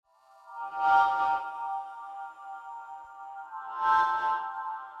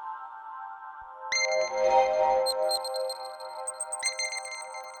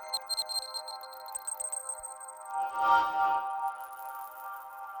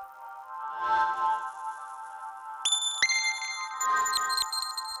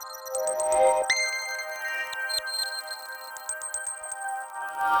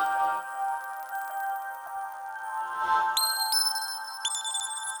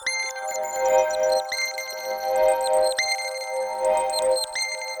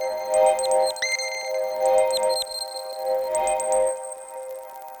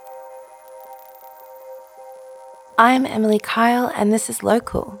I'm Emily Kyle, and this is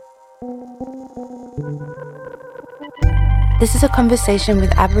Local. This is a conversation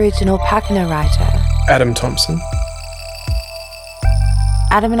with Aboriginal Pakana writer Adam Thompson.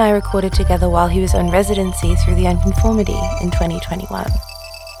 Adam and I recorded together while he was on residency through the Unconformity in 2021.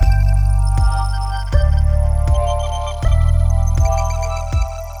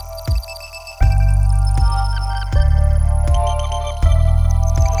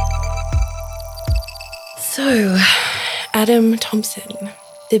 So, Adam Thompson,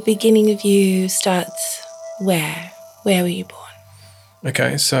 the beginning of you starts where? Where were you born?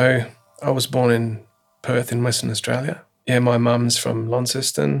 Okay, so I was born in Perth in Western Australia. Yeah, my mum's from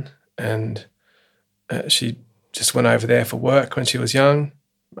Launceston, and she just went over there for work when she was young.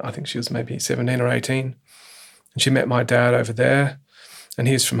 I think she was maybe 17 or 18. And she met my dad over there, and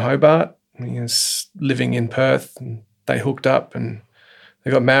he was from Hobart. And he was living in Perth, and they hooked up, and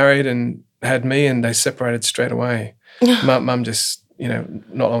they got married and had me, and they separated straight away. Mum just,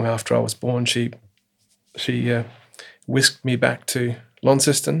 not long after I was born, she whisked me back to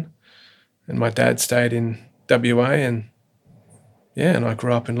Launceston, and my dad stayed in WA, and I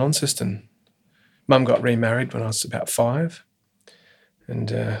grew up in Launceston. Mum got remarried when I was about 5,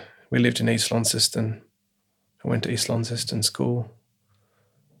 and we lived in East Launceston. I went to East Launceston School,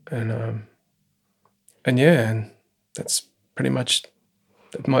 and that's pretty much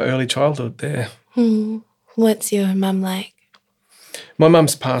my early childhood there. What's your mum like? My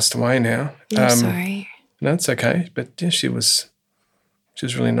mum's passed away now. I'm sorry. No, it's okay. But yeah, she was a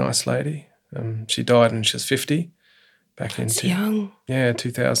really nice lady. She died when she was 50 back in young. Yeah,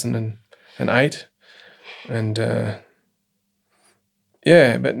 2008. And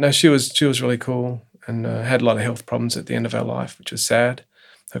but no, she was really cool, and had a lot of health problems at the end of her life, which was sad.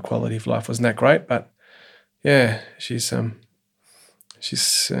 Her quality of life wasn't that great, but yeah, she's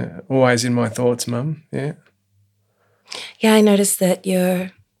always in my thoughts, Mum. Yeah. Yeah, I noticed that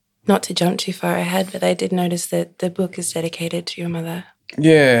you're, not to jump too far ahead, but I did notice that the book is dedicated to your mother.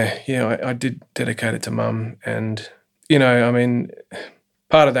 Yeah, I did dedicate it to Mum, and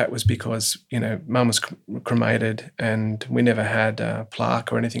part of that was because Mum was cremated, and we never had a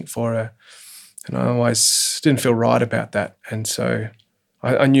plaque or anything for her, and I always didn't feel right about that, and so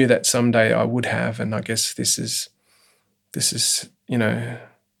I knew that someday I would have, and I guess this is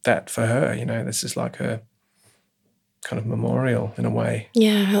that for her. This is like a kind of memorial in a way.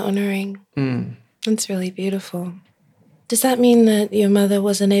 Yeah, her honouring. That's really beautiful. Does that mean that your mother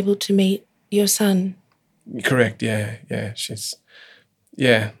wasn't able to meet your son? Correct, yeah. She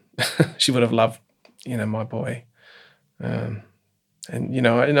would have loved, my boy. And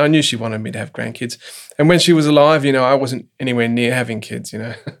I knew she wanted me to have grandkids. And when she was alive, I wasn't anywhere near having kids,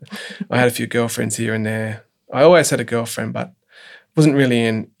 I had a few girlfriends here and there. I always had a girlfriend, but wasn't really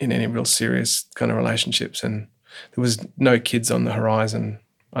in any real serious kind of relationships, and there was no kids on the horizon.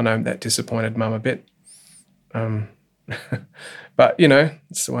 I know that disappointed Mum a bit. But,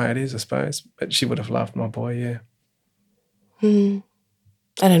 it's the way it is, I suppose. But she would have loved my boy, yeah. I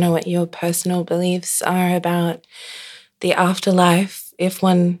don't know what your personal beliefs are about the afterlife, if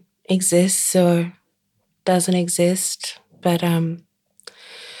one exists or doesn't exist. But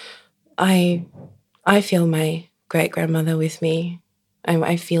I feel my great-grandmother with me.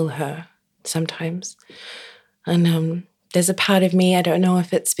 I feel her sometimes. And there's a part of me, I don't know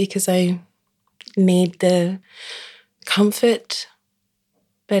if it's because I need the comfort,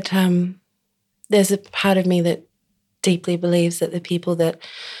 but there's a part of me that deeply believes that the people that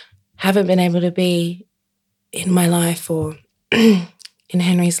haven't been able to be in my life or in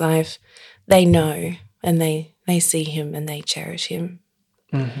Henry's life, they know, and they see him and they cherish him.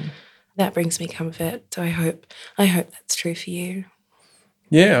 Mm-hmm. That brings me comfort. So I hope that's true for you.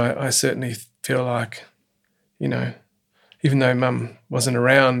 Yeah, I certainly feel like, even though Mum wasn't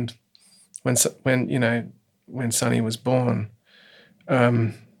around when Sonny was born,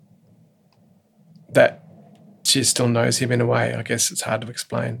 that she still knows him in a way. I guess it's hard to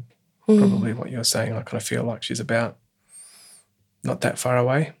explain. Probably what you're saying. I kind of feel like she's about not that far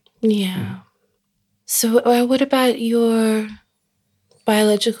away. Yeah. So what about your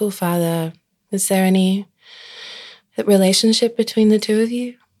biological father? Is there any relationship between the two of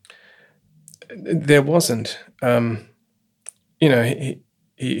you? There wasn't.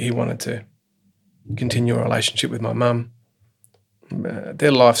 He wanted to continue a relationship with my mum.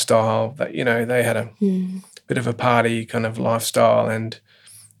 Their lifestyle, that they had a bit of a party kind of lifestyle, and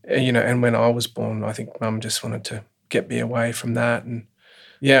and when I was born, I think mum just wanted to get me away from that. And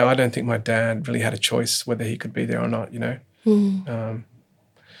yeah, I don't think my dad really had a choice whether he could be there or not.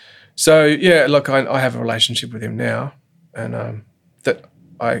 So yeah, look, I have a relationship with him now, and that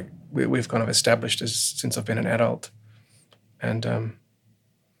we've kind of established since I've been an adult, and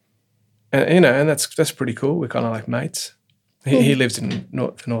and that's pretty cool. We're kind of like mates. He lives in the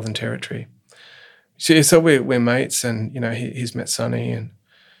Northern Territory, so we're mates, and he's met Sonny, and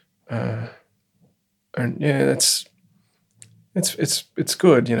yeah, it's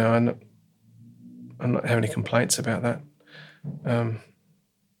good. I'm not having any complaints about that.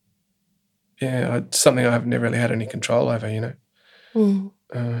 Yeah, it's something I've never really had any control over.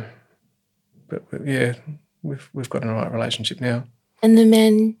 But yeah, we've got a right relationship now. And the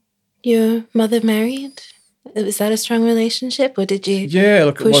man your mother married, was that a strong relationship, or did you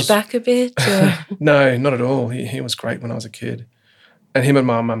push back a bit? Or? No, not at all. He was great when I was a kid. And him and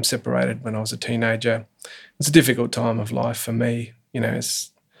my mum separated when I was a teenager. It's a difficult time of life for me,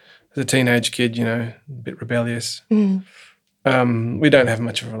 as a teenage kid, a bit rebellious. We don't have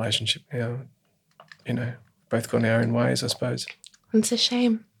much of a relationship now, both gone our own ways, I suppose. It's a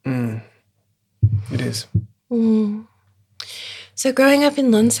shame. It is. So growing up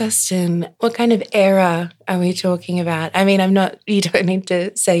in Launceston, what kind of era are we talking about? I mean, you don't need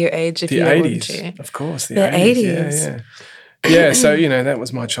to say your age if you don't want to. The 80s, of course. The 80s. Yeah. Yeah, so, that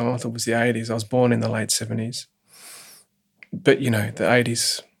was my childhood, was the 80s. I was born in the late 70s. But, the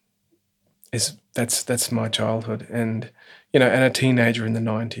 80s that's my childhood, and, and a teenager in the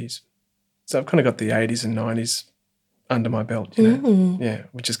 90s. So I've kind of got the 80s and 90s under my belt, Yeah,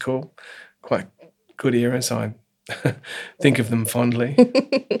 which is cool. Quite good eras. I think of them fondly.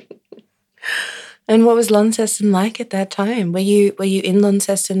 And what was Launceston like at that time? Were you in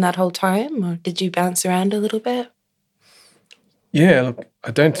Launceston that whole time, or did you bounce around a little bit? Yeah, look,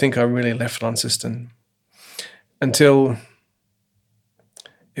 I don't think I really left Launceston until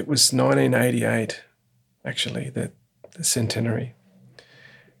it was 1988, actually, the centenary,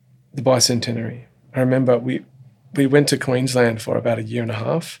 the bicentenary. I remember we went to Queensland for about a year and a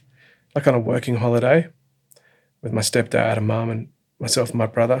half, like on a working holiday, with my stepdad and mum and myself and my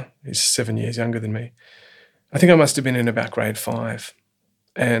brother. He's 7 years younger than me. I think I must have been in about grade 5.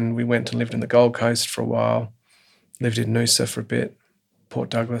 And we went and lived in the Gold Coast for a while, lived in Noosa for a bit, Port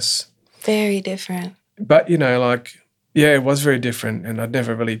Douglas. Very different. But, it was very different. And I'd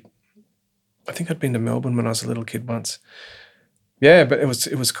never really, I think I'd been to Melbourne when I was a little kid once. Yeah, but it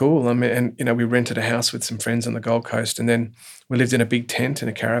was cool. I mean, and, we rented a house with some friends on the Gold Coast, and then we lived in a big tent in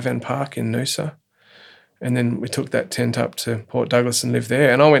a caravan park in Noosa. And then we took that tent up to Port Douglas and lived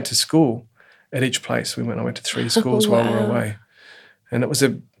there. And I went to school at each place. I went to 3 schools while we were away. And it was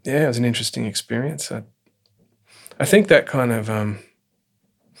an interesting experience. I think that kind of,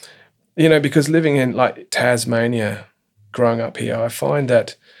 because living in like Tasmania, growing up here, I find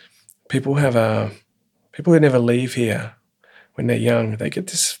that people who never leave here when they're young, they get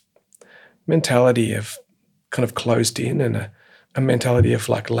this mentality of kind of closed in, and a mentality of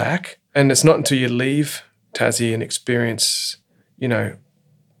like lack. And it's not until you leave Tassie and experience,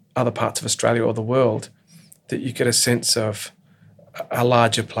 other parts of Australia or the world, that you get a sense of a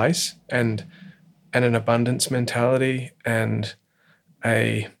larger place and an abundance mentality, and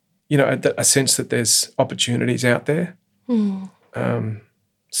a sense that there's opportunities out there.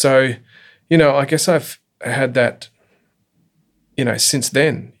 So, I guess I've had that, since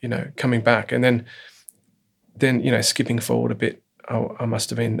then, coming back, and then skipping forward a bit, I must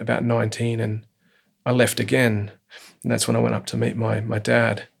have been about 19, and I left again, and that's when I went up to meet my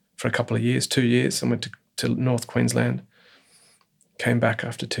dad for a couple of years, 2 years. I went to North Queensland, came back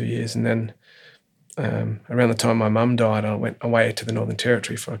after 2 years, and then around the time my mum died, I went away to the Northern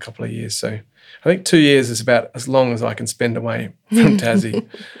Territory for a couple of years. So I think 2 years is about as long as I can spend away from Tassie,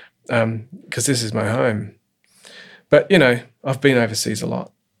 because this is my home. But, I've been overseas a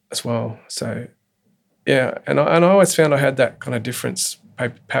lot as well. So, yeah, and I always found I had that kind of difference,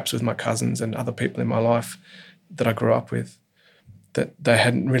 perhaps with my cousins and other people in my life that I grew up with, that they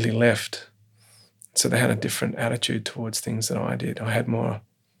hadn't really left. So they had a different attitude towards things than I did. I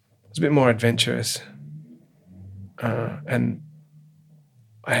was a bit more adventurous, and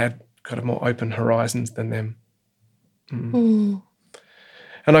I had kind of more open horizons than them. And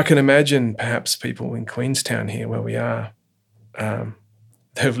I can imagine perhaps people in Queenstown here, where we are,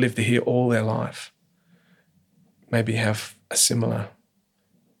 who've lived here all their life, maybe have a similar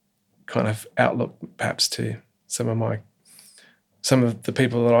kind of outlook perhaps to some of my some of the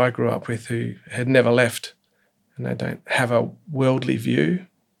people that I grew up with who had never left, and they don't have a worldly view.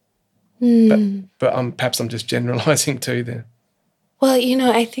 But perhaps I'm just generalising too there. Well,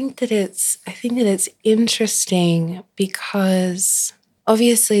 I think that it's interesting because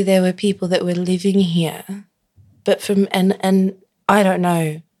obviously there were people that were living here, but and I don't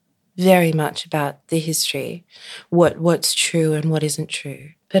know very much about the history, what's true and what isn't true.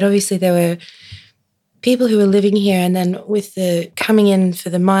 But obviously there were people who were living here, and then with the coming in for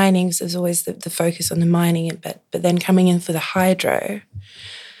the mining, so there's always the focus on the mining, but then coming in for the hydro,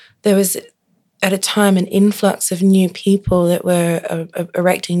 there was at a time an influx of new people that were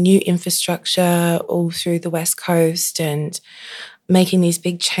erecting new infrastructure all through the West Coast and making these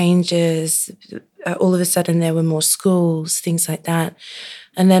big changes. All of a sudden there were more schools, things like that.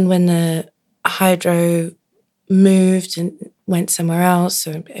 And then when the hydro moved and went somewhere else,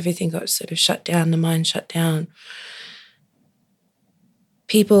 so everything got sort of shut down, the mine shut down,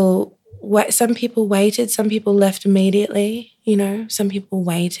 some people waited, some people left immediately, some people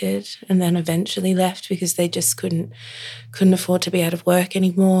waited and then eventually left because they just couldn't afford to be out of work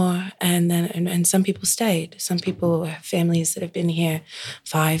anymore. And some people stayed. Some people have families that have been here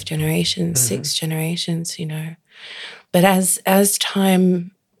 5 generations, 6 generations, But as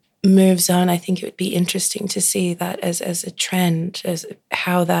time moves on, I think it would be interesting to see that as a trend, as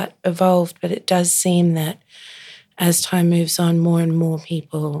how that evolved. But it does seem that as time moves on, more and more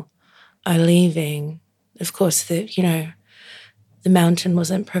people are leaving. Of course, the mountain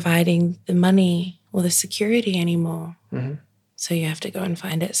wasn't providing the money or the security anymore. So you have to go and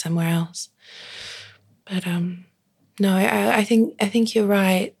find it somewhere else. But no, I think you're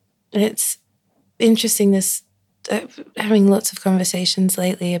right. And it's interesting having lots of conversations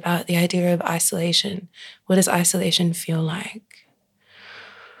lately about the idea of isolation. What does isolation feel like?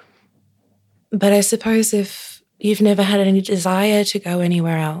 But I suppose if you've never had any desire to go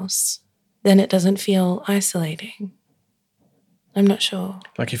anywhere else, then it doesn't feel isolating. I'm not sure.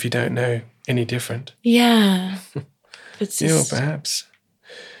 Like if you don't know any different. Yeah. Perhaps.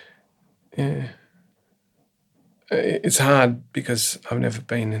 Yeah. It's hard because I've never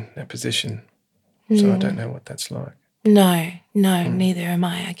been in that position, so I don't know what that's like. No, neither am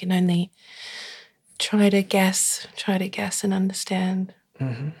I. I can only try to guess and understand.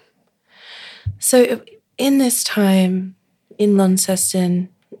 So in this time in Launceston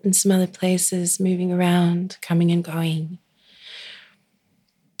and some other places, moving around, coming and going,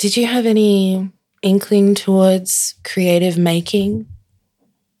 did you have any inkling towards creative making?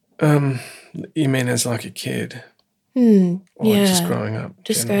 You mean as like a kid? Or just growing up?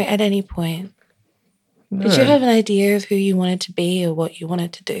 Just growing at any point. No. Did you have an idea of who you wanted to be or what you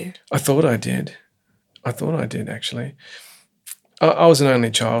wanted to do? I thought I did, actually. I was an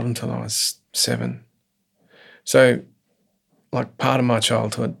only child until I was 7. So, like, part of my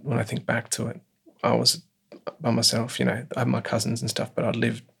childhood, when I think back to it, I was by myself, I had my cousins and stuff, but I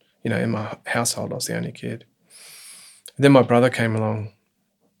lived, in my household. I was the only kid. Then my brother came along.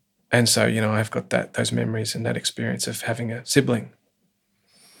 And so, I've got those memories and that experience of having a sibling.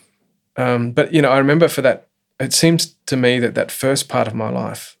 But, I remember for that, it seems to me that first part of my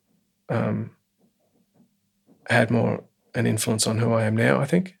life had more an influence on who I am now, I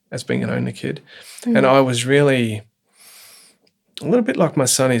think, as being an only kid. And I was really a little bit like my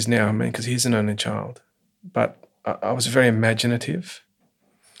son is now, because he's an only child. But I was very imaginative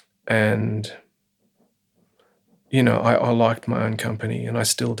and, I liked my own company and I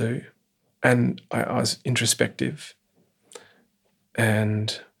still do. And I was introspective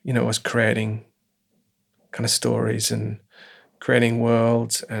and, I was creating kind of stories and creating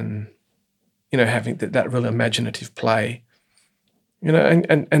worlds and, having that real imaginative play,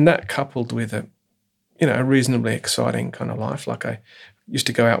 and that coupled with a reasonably exciting kind of life. Like I used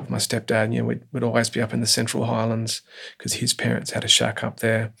to go out with my stepdad and, we'd always be up in the Central Highlands because his parents had a shack up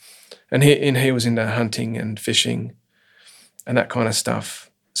there. And he was into hunting and fishing and that kind of stuff.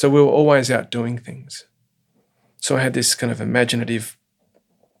 So we were always out doing things. So I had this kind of imaginative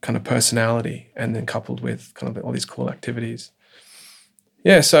kind of personality and then coupled with kind of all these cool activities.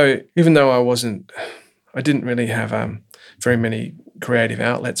 Yeah, so even though I didn't really have very many creative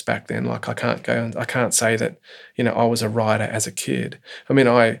outlets back then. Like I can't say that, I was a writer as a kid. I mean,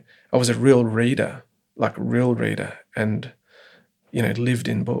 I was a real reader and, lived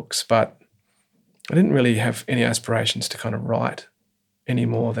in books, but I didn't really have any aspirations to kind of write any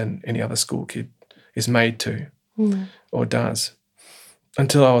more than any other school kid is made to or does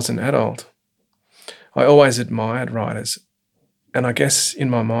until I was an adult. I always admired writers. And I guess in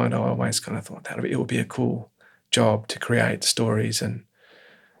my mind, I always kind of thought it would be a cool job to create stories and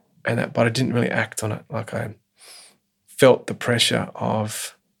that, but I didn't really act on it. Like I felt the pressure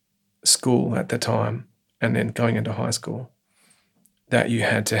of school at the time and then going into high school, that you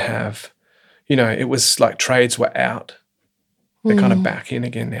had to have, it was like trades were out. They're kind of back in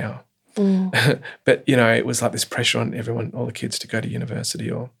again now. But, it was like this pressure on everyone, all the kids, to go to university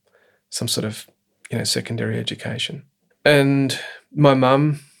or some sort of, secondary education. And my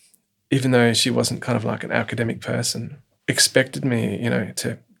mum, even though she wasn't kind of like an academic person, expected me,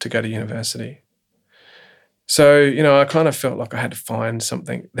 to go to university. So, I kind of felt like I had to find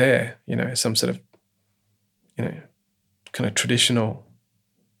something there, some sort of, kind of traditional,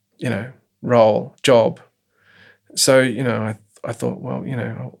 role, job. So, I thought, well,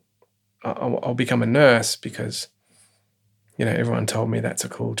 I'll become a nurse because, everyone told me that's a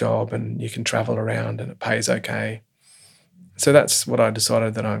cool job and you can travel around and it pays okay. So that's what I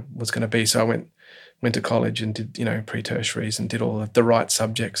decided that I was going to be. So I went to college and did, pre-tertiaries and did all of the right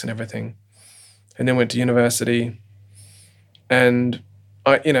subjects and everything. And then went to university, and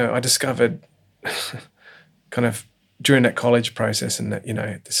I discovered kind of during that college process and that,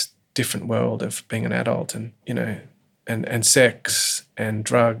 this different world of being an adult and, and sex and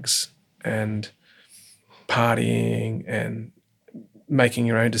drugs and partying and making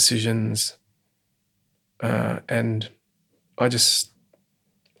your own decisions. And I just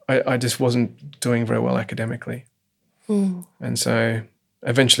wasn't doing very well academically. And so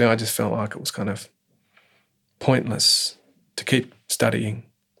eventually I just felt like it was kind of pointless to keep studying.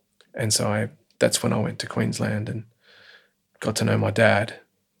 And so that's when I went to Queensland and got to know my dad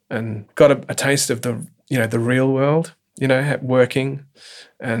and got a taste of the, the real world, working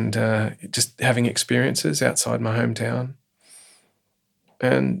and just having experiences outside my hometown.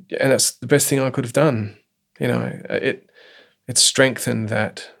 And that's the best thing I could have done. It strengthened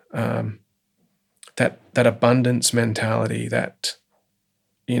that that abundance mentality, that,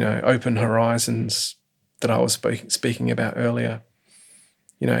 open horizons that I was speaking about earlier,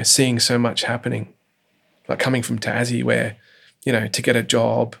 seeing so much happening, like coming from Tassie where, to get a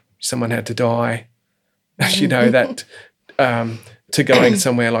job, someone had to die, that to going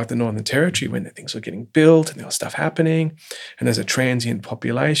somewhere like the Northern Territory when things were getting built and there was stuff happening and there's a transient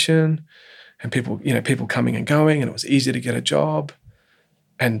population and people coming and going and it was easy to get a job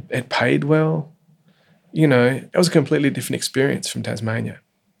and it paid well. It was a completely different experience from Tasmania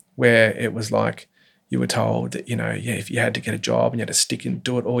where it was like you were told that, if you had to get a job and you had to stick and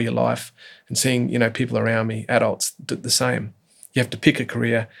do it all your life, and seeing, people around me, adults, do the same. You have to pick a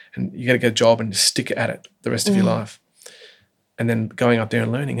career and you got to get a job and just stick at it the rest of your life. And then going up there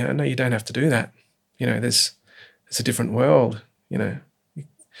and learning, no, you don't have to do that. It's a different world,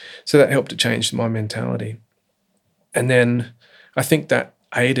 So that helped to change my mentality. And then I think that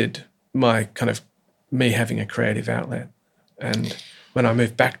aided my kind of me having a creative outlet. And when I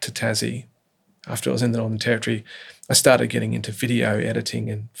moved back to Tassie, after I was in the Northern Territory, I started getting into video editing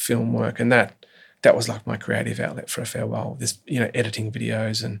and film work. And that was like my creative outlet for a fair while, this, editing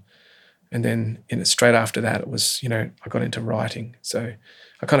videos. And then straight after that, it was, I got into writing. So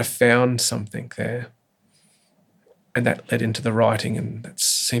I kind of found something there. And that led into the writing, and that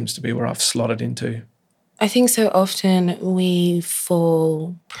seems to be where I've slotted into. I think so often we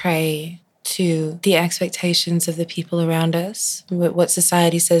fall prey to the expectations of the people around us, what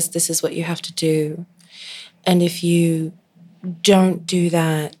society says this is what you have to do. And if you don't do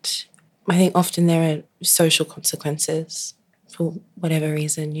that, I think often there are social consequences for whatever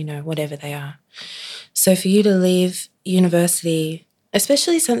reason, whatever they are. So for you to leave university,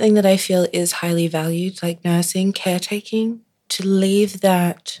 especially something that I feel is highly valued, like nursing, caretaking, to leave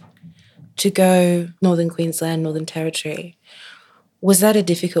that to go Northern Queensland, Northern Territory, was that a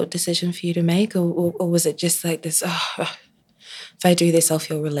difficult decision for you to make, or was it just like this, if I do this, I'll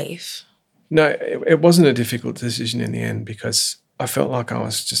feel relief? No, it wasn't a difficult decision in the end because I felt like I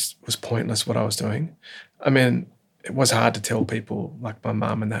was pointless what I was doing. I mean, it was hard to tell people like my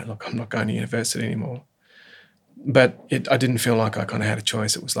mum and that, look, I'm not going to university anymore. But I didn't feel like I kind of had a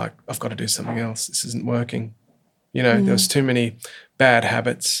choice. It was like, I've got to do something else. This isn't working. There was too many bad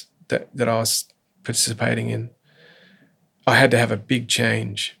habits that I was participating in. I had to have a big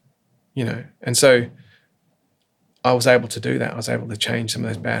change, And so I was able to do that. I was able to change some of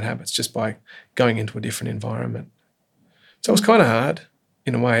those bad habits just by going into a different environment. So it was kind of hard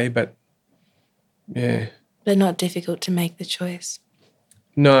in a way, but yeah. But not difficult to make the choice.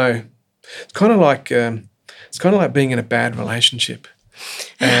 No. It's kind of like being in a bad relationship,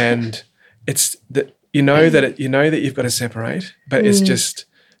 and it's that that you've got to separate, but it's just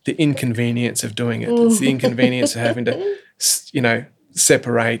the inconvenience of doing it. It's the inconvenience of having to,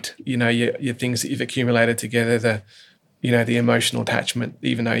 separate, your things that you've accumulated together, the emotional attachment,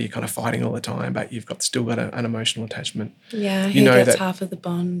 even though you're kind of fighting all the time, but you've still got an emotional attachment. Yeah, You know gets that half of the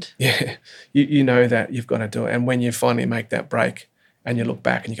bond. Yeah, you know that you've got to do it. And when you finally make that break and you look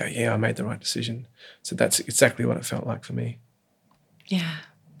back and you go, yeah, I made the right decision. So that's exactly what it felt like for me. Yeah,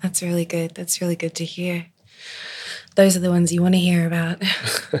 that's really good. That's really good to hear. Those are the ones you want to hear about.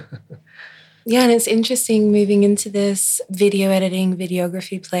 Yeah, and it's interesting moving into this video editing,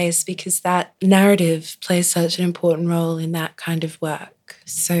 videography place, because that narrative plays such an important role in that kind of work.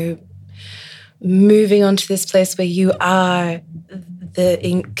 So moving on to this place where you are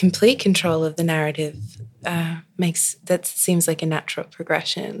in complete control of the narrative seems like a natural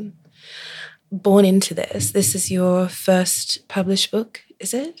progression. Born into this is your first published book,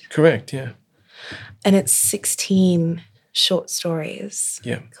 is it? Correct, yeah. And it's 16 short stories,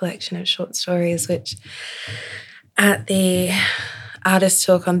 Yeah. Collection of short stories, which at the artist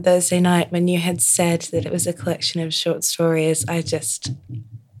talk on Thursday night, when you had said that it was a collection of short stories, I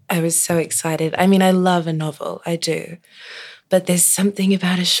was so excited. I mean, I love a novel, I do, but there's something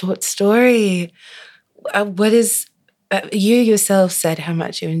about a short story. You yourself said how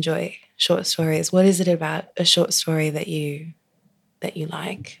much you enjoy short stories. What is it about a short story that you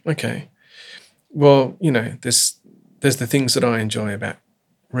like? Okay. Well, there's the things that I enjoy about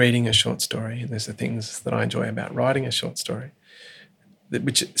reading a short story, and there's the things that I enjoy about writing a short story,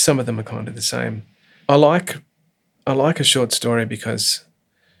 which some of them are kind of the same. I like a short story because,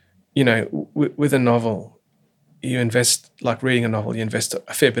 with a novel, you invest, like reading a novel, you invest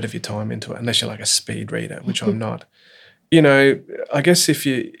a fair bit of your time into it, unless you're like a speed reader, which I'm not. I guess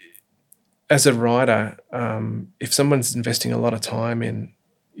as a writer, if someone's investing a lot of time in,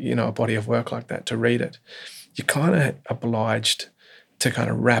 a body of work like that to read it, you're kind of obliged to kind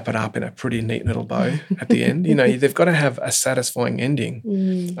of wrap it up in a pretty neat little bow at the end. They've got to have a satisfying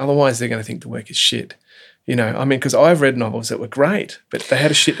ending. Otherwise, they're going to think the work is shit. Because I've read novels that were great, but they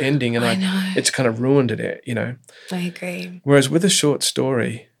had a shit ending and it's kind of ruined it, I agree. Whereas with a short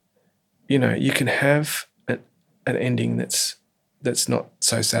story, you can have an ending that's not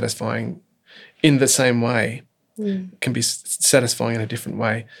so satisfying in the same way, can be satisfying in a different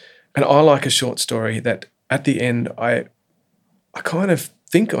way. And I like a short story that at the end, I kind of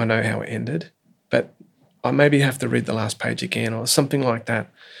think I know how it ended, but I maybe have to read the last page again or something like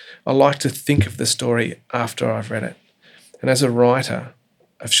that. I like to think of the story after I've read it. And as a writer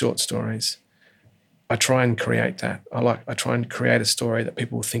of short stories, I try and create that. I try and create a story that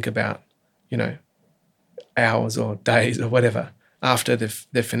people will think about, hours or days or whatever after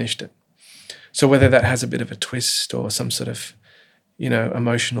they've finished it. So whether that has a bit of a twist or some sort of,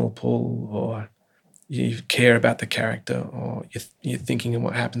 emotional pull, or you care about the character, or you're thinking of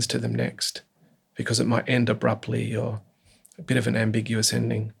what happens to them next because it might end abruptly or a bit of an ambiguous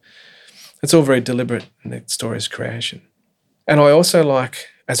ending. It's all very deliberate in the story's creation. And I also like,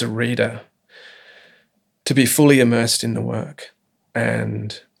 as a reader, to be fully immersed in the work.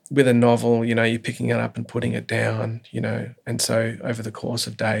 And with a novel, you're picking it up and putting it down, and so over the course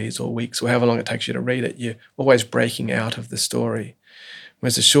of days or weeks or however long it takes you to read it, you're always breaking out of the story.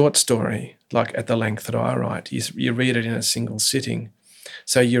 Whereas a short story, like at the length that I write, you read it in a single sitting.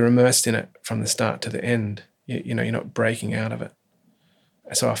 So you're immersed in it from the start to the end. You're not breaking out of it.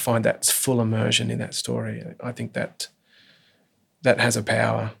 So I find that's full immersion in that story. I think that has a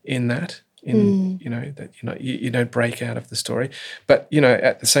power in that. That you don't break out of the story, but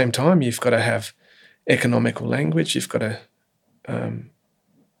at the same time you've got to have economical language. You've got to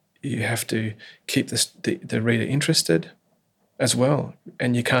you have to keep the reader interested as well,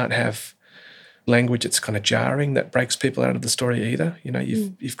 and you can't have language that's kind of jarring that breaks people out of the story either.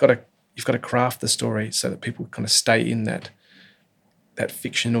 You've got to craft the story so that people kind of stay in that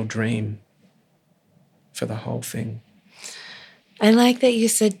fictional dream for the whole thing. I like that you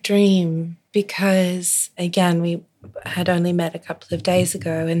said dream, because, again, we had only met a couple of days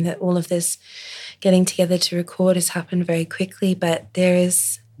ago, and that all of this getting together to record has happened very quickly, but there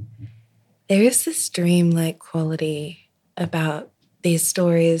is this dream-like quality about these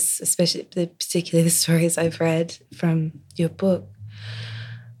stories, particularly the stories I've read from your book.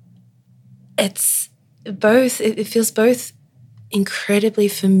 It feels both incredibly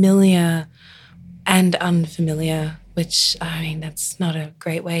familiar and unfamiliar, which, that's not a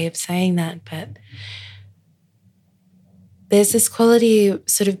great way of saying that, but there's this quality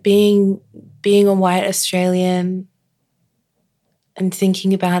sort of being a white Australian and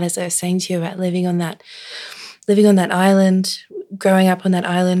thinking about, as I was saying to you, about living on that island, growing up on that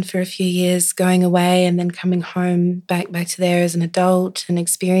island for a few years, going away and then coming home back to there as an adult and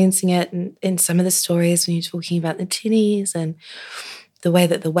experiencing it. And in some of the stories when you're talking about the tinnies and the way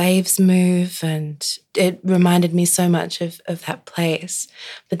that the waves move, and it reminded me so much of that place.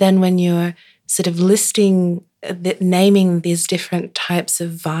 But then when you're sort of naming these different types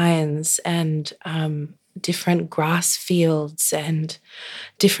of vines and different grass fields and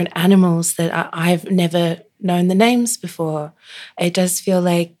different animals that I've never known the names before, it does feel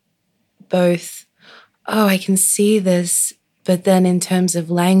like both, oh, I can see this, but then in terms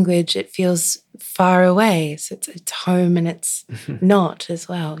of language, it feels far away. So it's home and it's not as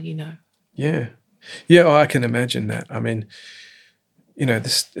well, you know. Yeah. Yeah, I can imagine that. I mean, you know,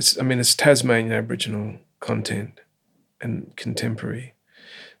 it's Tasmanian Aboriginal content and contemporary.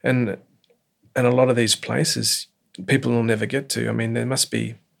 And a lot of these places people will never get to. I mean, there must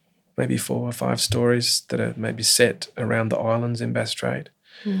be maybe 4 or 5 stories that are maybe set around the islands in Bass Strait.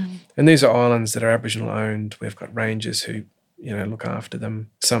 Mm. And these are islands that are Aboriginal owned. We've got rangers who, you know, look after them.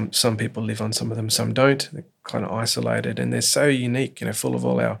 Some people live on some of them, some don't. They're kind of isolated, and they're so unique, you know, full of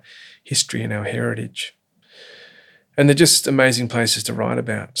all our history and our heritage. And they're just amazing places to write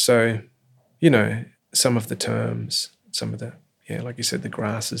about. So, you know, some of the terms, some of the, yeah, like you said, the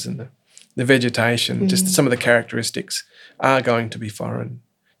grasses and the vegetation, just some of the characteristics are going to be foreign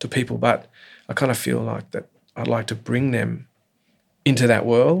to people. But I kind of feel like that I'd like to bring them into that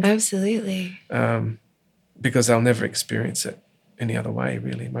world. Absolutely. Because they'll never experience it any other way,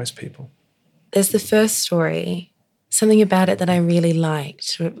 really, most people. There's the first story, something about it that I really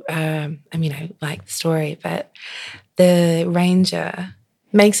liked. I mean, I like the story, but the ranger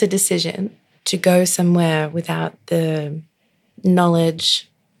makes a decision to go somewhere without the knowledge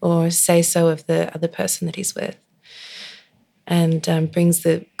or say-so of the other person that he's with, and brings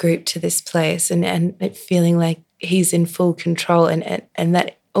the group to this place and it feeling like he's in full control, and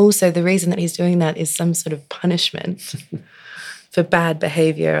that also the reason that he's doing that is some sort of punishment for bad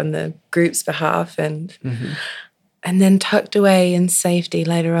behaviour on the group's behalf, and then tucked away in safety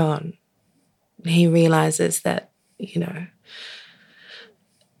later on, he realises that, you know,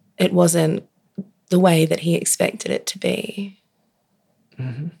 it wasn't the way that he expected it to be.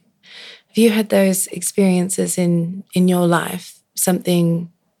 Mm-hmm. Have you had those experiences in your life,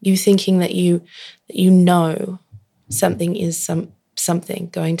 something you thinking that you know something is something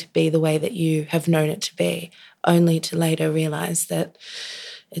going to be the way that you have known it to be, only to later realise that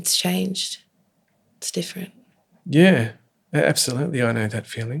it's changed, it's different? Yeah, absolutely. I know that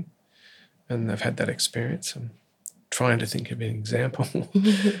feeling, and I've had that experience. I'm trying to think of an example.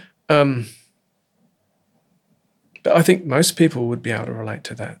 But I think most people would be able to relate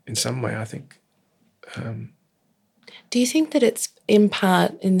to that in some way, I think. Do you think that it's in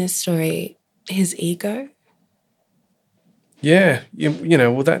part in this story his ego? Yeah, you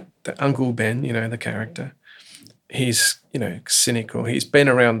know, well, that Uncle Ben, you know, the character, he's, you know, cynical. He's been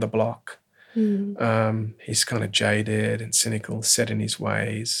around the block. He's kind of jaded and cynical, set in his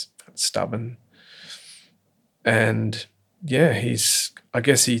ways, stubborn. And, yeah, I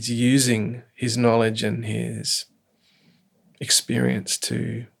guess he's using his knowledge and his experience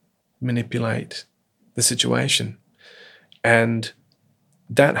to manipulate the situation. And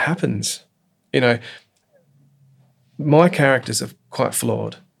that happens. You know, my characters are quite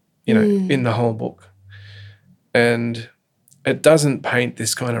flawed, you know, in the whole book. And it doesn't paint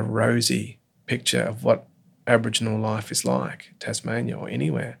this kind of rosy picture of what Aboriginal life is like, Tasmania or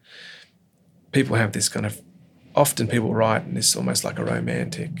anywhere. People have this kind of, often people write in this almost like a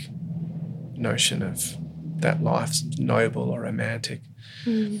romantic notion of that life's noble or romantic,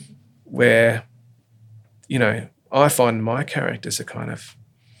 where, you know, I find my characters are kind of,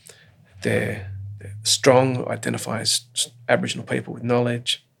 they're strong, identify as Aboriginal people with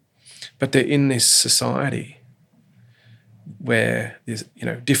knowledge, but they're in this society where there's, you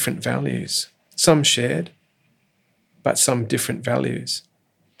know, different values, some shared, but some different values.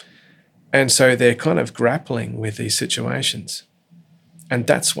 And so they're kind of grappling with these situations. And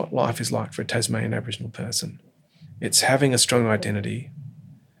that's what life is like for a Tasmanian Aboriginal person. It's having a strong identity,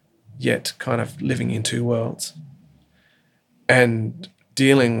 yet kind of living in two worlds and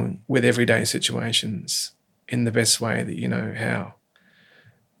dealing with everyday situations in the best way that you know how.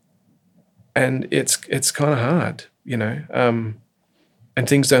 And it's kind of hard, you know, and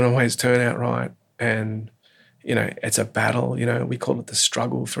things don't always turn out right. And, you know, it's a battle, you know, we call it the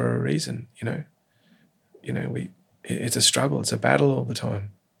struggle for a reason, you know. It's a struggle, it's a battle all the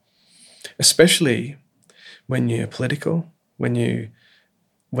time, especially when you're political, when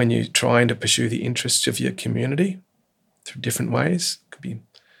you're trying to pursue the interests of your community through different ways. It could be,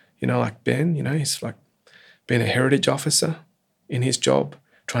 you know, like Ben, you know, he's like being a heritage officer in his job,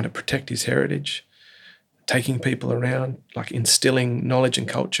 trying to protect his heritage, taking people around, like instilling knowledge and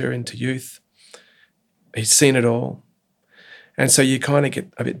culture into youth. He's seen it all. And so you kind of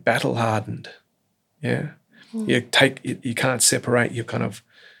get a bit battle hardened. Yeah. You can't separate your kind of,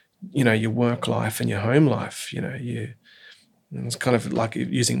 your work life and your home life. It's kind of like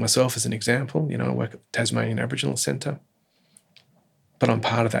using myself as an example. I work at the Tasmanian Aboriginal Centre, but I'm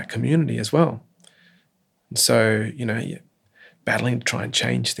part of that community as well. And so, you're battling to try and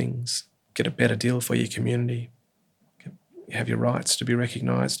change things, get a better deal for your community, have your rights to be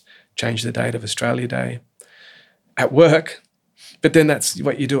recognised, change the date of Australia Day at work. But then that's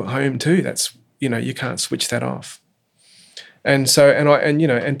what you do at home too. That's, you can't switch that off. And so,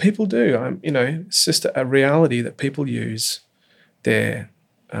 and people do, it's just a reality that people use.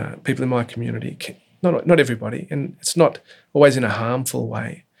 People in my community, not everybody, and it's not always in a harmful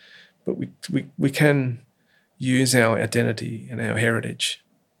way, but we can use our identity and our heritage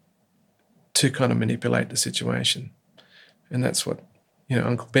to kind of manipulate the situation. And that's what,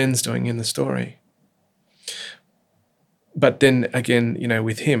 Uncle Ben's doing in the story. But then again,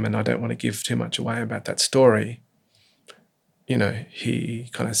 with him, and I don't want to give too much away about that story, he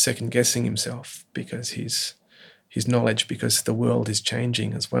kind of second-guessing himself because his knowledge, because the world is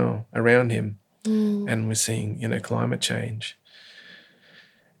changing as well around him. And we're seeing, climate change.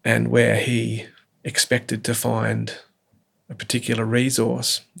 And where he expected to find a particular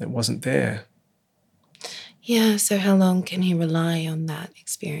resource that wasn't there. Yeah, so how long can he rely on that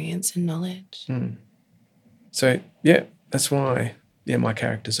experience and knowledge? So, yeah, that's why, my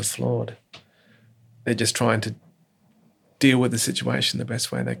characters are flawed. They're just trying to deal with the situation the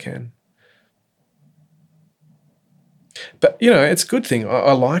best way they can. But, it's a good thing.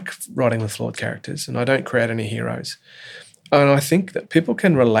 I like writing with flawed characters, and I don't create any heroes. And I think that people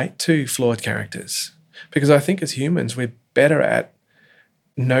can relate to flawed characters because I think as humans, we're better at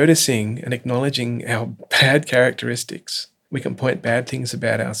noticing and acknowledging our bad characteristics. We can point bad things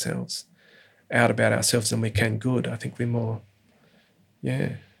about ourselves than we can good. I think we're more,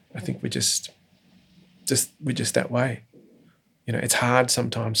 I think we're just that way. It's hard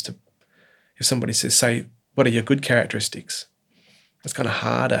sometimes if somebody says, say, what are your good characteristics? It's kind of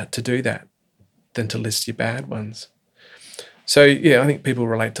harder to do that than to list your bad ones. So, I think people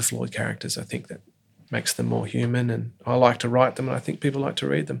relate to flawed characters. I think that makes them more human, and I like to write them, and I think people like to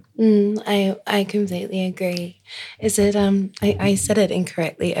read them. I completely agree. Is it, I said it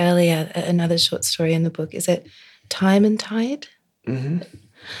incorrectly earlier, another short story in the book, is it Time and Tide? Mm-hmm.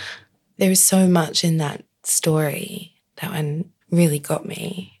 There is so much in that story. That one really got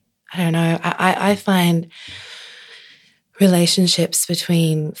me. I don't know. I find relationships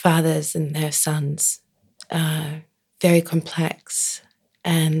between fathers and their sons very complex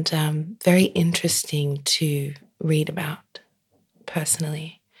and very interesting to read about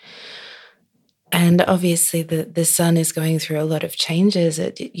personally. And obviously the son is going through a lot of changes.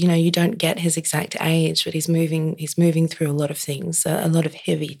 You don't get his exact age, but he's moving through a lot of things, a lot of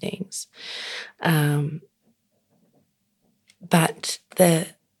heavy things. But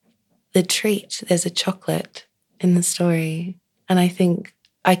the treat, there's a chocolate in the story. And I think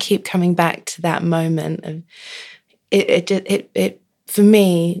I keep coming back to that moment of it for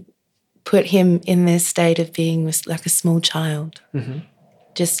me, put him in this state of being like a small child,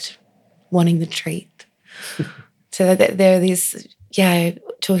 just wanting the treat. So that there are these,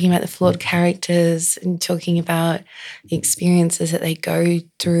 talking about the flawed characters and talking about the experiences that they go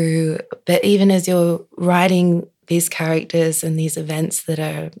through. But even as you're writing these characters and these events that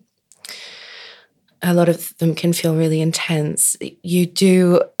are, a lot of them can feel really intense, you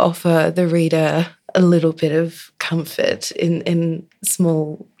do offer the reader a little bit of comfort in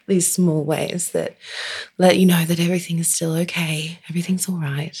these small ways that let you know that everything is still okay, everything's all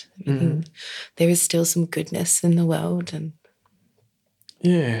right, there is still some goodness in the world. And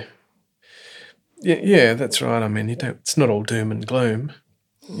yeah, that's right. I mean, it's not all doom and gloom.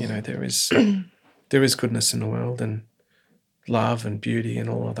 There is goodness in the world and love and beauty and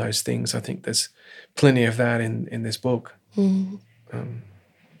all of those things. I think there's plenty of that in this book.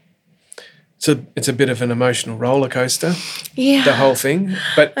 So it's a bit of an emotional roller coaster, the whole thing.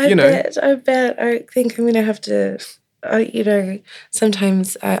 But, I bet. I think I'm going to have to,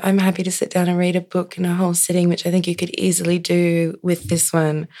 sometimes I'm happy to sit down and read a book in a whole sitting, which I think you could easily do with this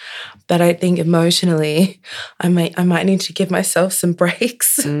one. But I think emotionally, I might need to give myself some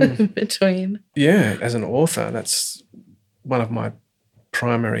breaks in between. Yeah, as an author, that's one of my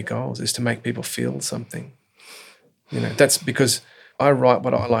primary goals, is to make people feel something. That's because I write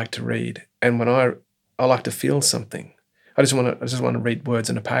what I like to read, and when I like to feel something. I just want to read words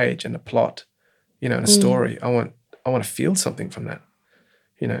in a page and a plot, and a story. I want to feel something from that.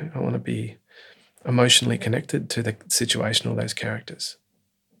 I want to be emotionally connected to the situation or those characters.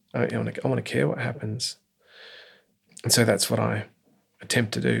 I want to care what happens. And so that's what I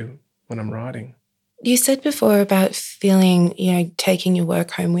attempt to do when I'm writing. You said before about feeling, taking your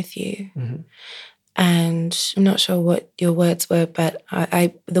work home with you. Mm-hmm. And I'm not sure what your words were, but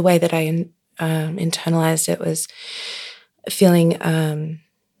the way that I internalized it was feeling a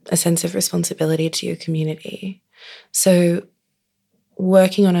sense of responsibility to your community. So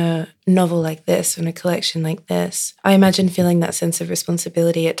working on a novel like this, on a collection like this, I imagine feeling that sense of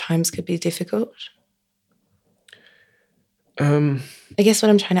responsibility at times could be difficult. I guess what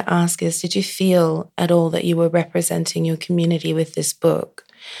I'm trying to ask is, did you feel at all that you were representing your community with this book?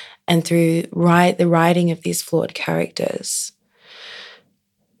 And through the writing of these flawed characters,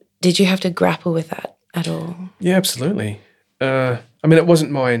 did you have to grapple with that at all? Yeah, absolutely. It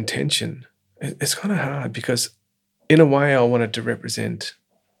wasn't my intention. It's kind of hard because in a way I wanted to represent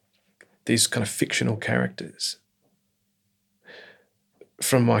these kind of fictional characters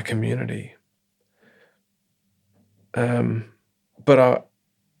from my community. But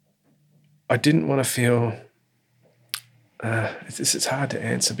I didn't want to feel... it's hard to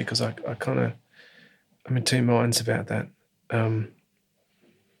answer because I'm in two minds about that.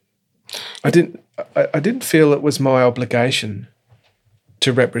 I didn't feel it was my obligation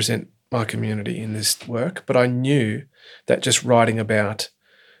to represent my community in this work, but I knew that just writing about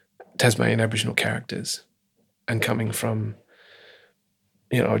Tasmanian Aboriginal characters and coming from,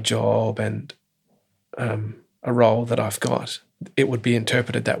 a job and a role that I've got, it would be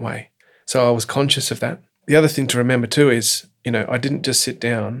interpreted that way. So I was conscious of that. The other thing to remember too is, I didn't just sit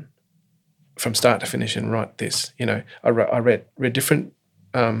down from start to finish and write this. I read different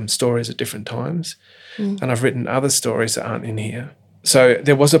stories at different times, and I've written other stories that aren't in here. So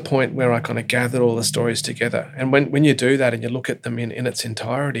there was a point where I kind of gathered all the stories together. And when you do that and you look at them in its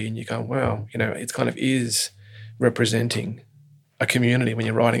entirety and you go, wow, it kind of is representing a community when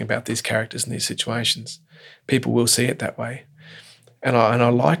you're writing about these characters and these situations. People will see it that way. And I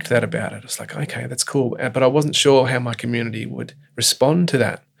liked that about it. It's like, okay, that's cool. But I wasn't sure how my community would respond to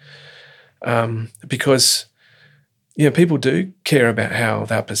that. Because, people do care about how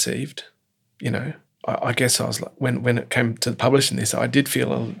they're perceived. I guess I was like, when it came to publishing this, I did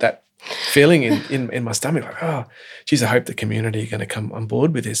feel that feeling in my stomach, like, oh, geez, I hope the community are going to come on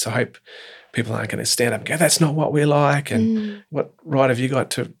board with this. I hope people aren't going to stand up and go, that's not what we're like, and what right have you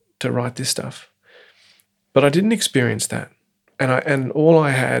got to write this stuff? But I didn't experience that. And all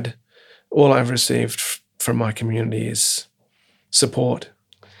I've received from my community is support.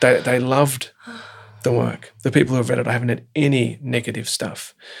 They loved the work. The people who have read it, I haven't had any negative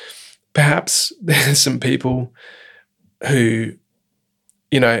stuff. Perhaps there's some people who,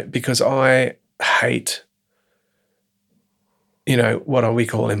 because I hate, what we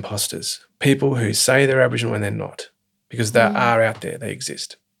call imposters, people who say they're Aboriginal and they're not, because they are out there, they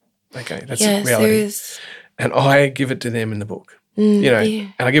exist. Okay, that's yes, reality. there is. And I give it to them in the book, yeah.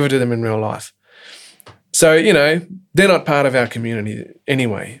 and I give it to them in real life. So, they're not part of our community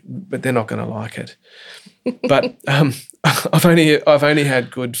anyway, but they're not going to like it. But I've only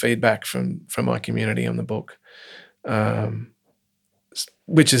had good feedback from my community on the book,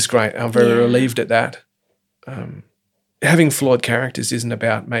 which is great. I'm very relieved at that. Having flawed characters isn't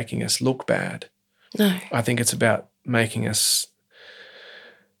about making us look bad. No. I think it's about making us,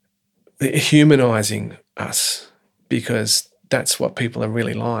 humanising us, because that's what people are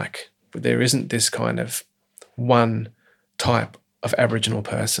really like. But there isn't this kind of one type of Aboriginal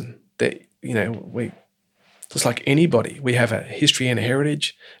person that, just like anybody, we have a history and a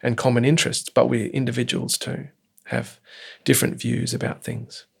heritage and common interests, but we're individuals too, have different views about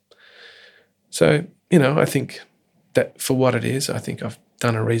things. So, I think that for what it is, I think I've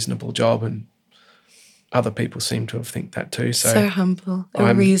done a reasonable job, and other people seem to have think that too. So humble,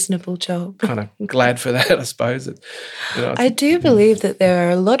 a reasonable job. Kind of glad for that, I suppose. I do believe that there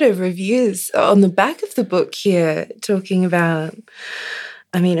are a lot of reviews on the back of the book here talking about,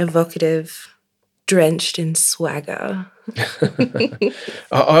 evocative, drenched in swagger.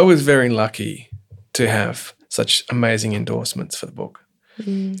 I was very lucky to have such amazing endorsements for the book.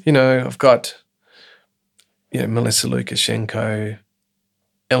 I've got, Melissa Lukashenko,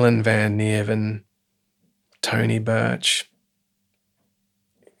 Ellen Van Neerven, Tony Birch,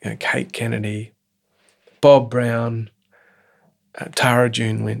 Kate Kennedy, Bob Brown, Tara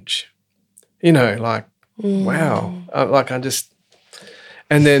June Lynch. Wow.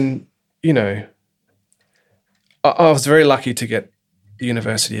 And then, I was very lucky to get the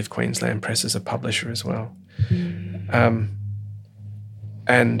University of Queensland Press as a publisher as well.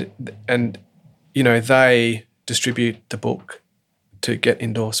 And they distribute the book to get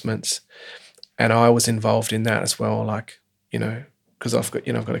endorsements. And I was involved in that as well, because I've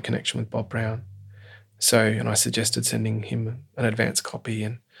got a connection with Bob Brown. and I suggested sending him an advance copy,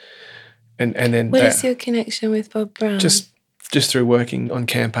 and then What is your connection with Bob Brown? just through working on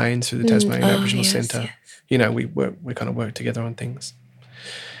campaigns through the Tasmanian Aboriginal Centre. Yes. You know, we kind of work together on things.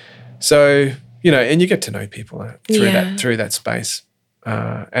 So, you know, and you get to know people through that space.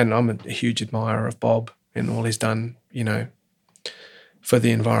 And I'm a huge admirer of Bob and all he's done, you know, for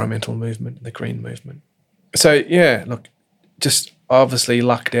the environmental movement, the green movement. So, yeah, look, just obviously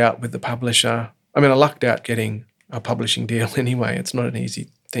lucked out with the publisher. I mean, I lucked out getting a publishing deal anyway. It's not an easy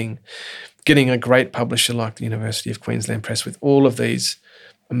thing. Getting a great publisher like the University of Queensland Press with all of these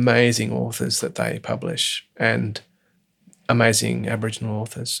amazing authors that they publish and amazing Aboriginal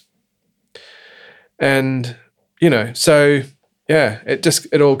authors. And, you know, so, yeah,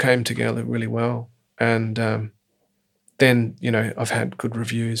 it all came together really well. And then, you know, I've had good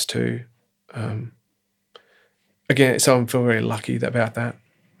reviews too. Again, so I feel very lucky about that.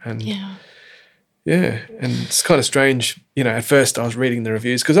 And yeah, and it's kind of strange, you know, at first I was reading the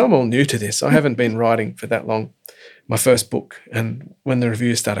reviews because I'm all new to this. I haven't been writing for that long, my first book. And when the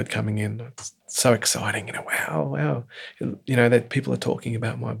reviews started coming in, it's so exciting, you know, wow, you know, that people are talking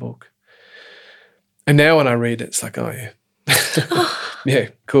about my book. And now when I read it, it's like, oh, yeah, yeah,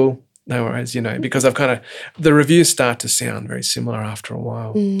 cool, no worries, you know, because the reviews start to sound very similar after a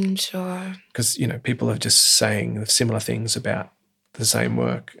while. Sure. Because, you know, people are just saying similar things about the same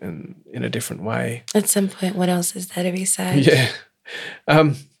work and in a different way. At some point, what else is there to be said? Yeah.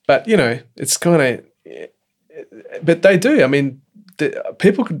 But, you know, it's kind of, but they do. I mean,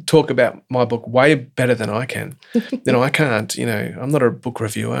 people could talk about my book way better than I can. You know, I can't, you know, I'm not a book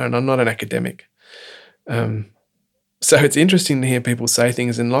reviewer and I'm not an academic. So it's interesting to hear people say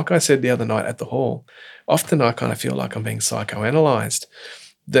things. And like I said the other night at the hall, often I kind of feel like I'm being psychoanalyzed.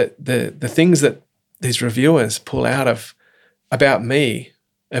 That the things that these reviewers pull out of about me,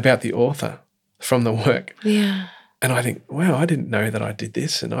 about the author from the work. Yeah. And I think, wow, I didn't know that I did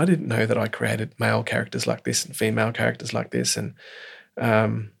this, and I didn't know that I created male characters like this and female characters like this. And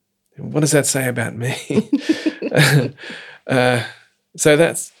what does that say about me? So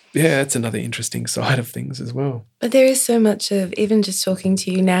that's another interesting side of things as well. But there is so much of, even just talking to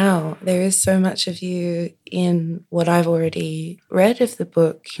you now, there is so much of you in what I've already read of the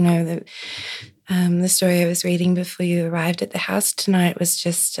book. You know, the story I was reading before you arrived at the house tonight was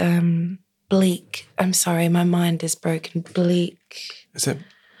just bleak. I'm sorry, my mind is broken. Bleak. Is that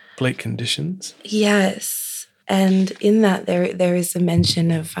bleak conditions? Yes. And in that there is a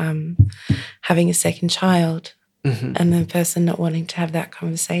mention of having a second child. Mm-hmm. And the person not wanting to have that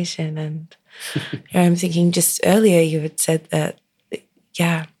conversation. And you know, I'm thinking just earlier you had said that,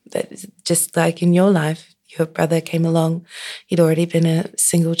 that just like in your life, your brother came along, he'd already been a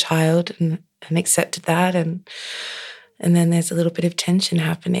single child and accepted that. And then there's a little bit of tension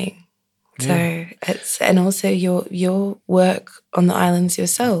happening. Yeah. So and also your work on the islands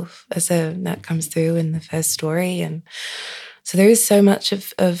yourself, that comes through in the first story. And so there is so much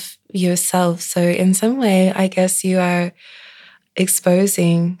of yourself. So in some way, I guess you are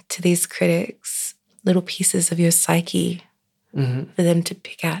exposing to these critics little pieces of your psyche for them to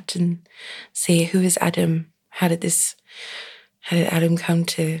pick at and see, who is Adam? How did Adam come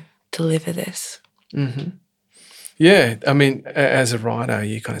to deliver this? Mm-hmm. Yeah, I mean, as a writer,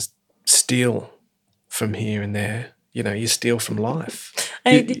 you kind of steal from here and there. You know, you steal from life.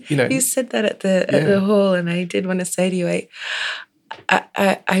 You said that at the hall, and I did want to say to you,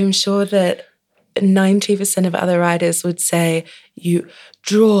 I'm sure that 90% of other writers would say you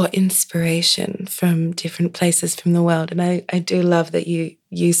draw inspiration from different places from the world, and I do love that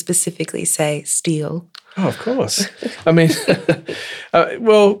you specifically say steal. Oh, of course. I mean,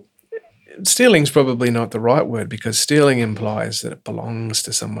 well, stealing's probably not the right word, because stealing implies that it belongs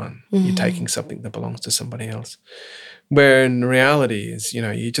to someone. Mm. You're taking something that belongs to somebody else. Where in reality is, you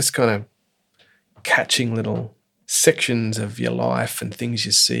know, you're just kind of catching little sections of your life and things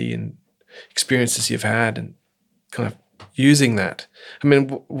you see and experiences you've had and kind of using that. I mean,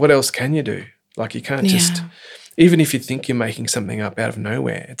 what else can you do? Like, you can't just, even if you think you're making something up out of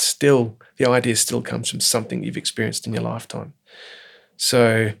nowhere, it's still, the idea still comes from something you've experienced in your lifetime.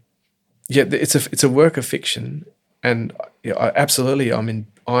 So, yeah, it's a work of fiction, and absolutely,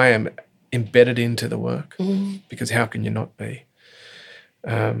 I am embedded into the work, because how can you not be?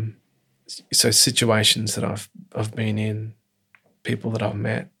 So situations that I've been in, people that I've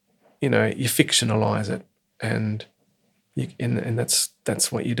met, you know, you fictionalize it, and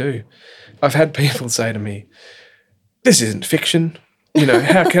that's what you do. I've had people say to me, "This isn't fiction. You know,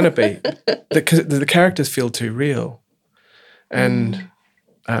 how can it be? The characters feel too real," and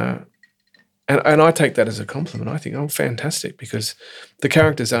I take that as a compliment. I think, oh, fantastic, because the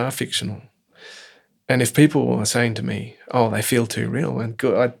characters are fictional. And if people are saying to me, oh, they feel too real, and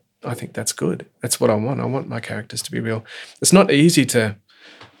good, I think that's good. That's what I want. I want my characters to be real. It's not easy to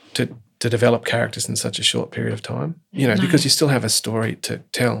develop characters in such a short period of time, No. because you still have a story to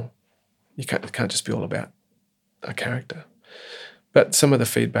tell. It can't just be all about a character. But some of the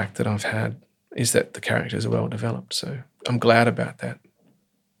feedback that I've had is that the characters are well developed. So I'm glad about that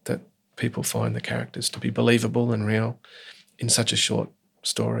people find the characters to be believable and real in such a short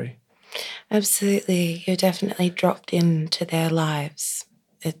story. Absolutely. You're definitely dropped into their lives.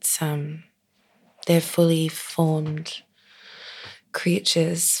 It's they're fully formed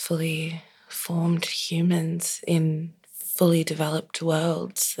creatures, fully formed humans in fully developed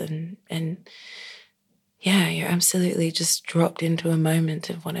worlds, and yeah, you're absolutely just dropped into a moment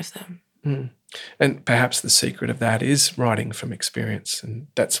of one of them. And perhaps the secret of that is writing from experience, and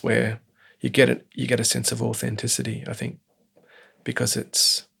that's where you get it. You get a sense of authenticity, I think, because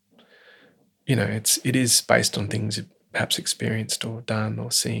it is based on things you've perhaps experienced or done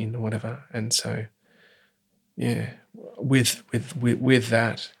or seen or whatever. And so, yeah, with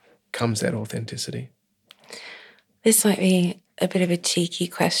that comes that authenticity. This might be a bit of a cheeky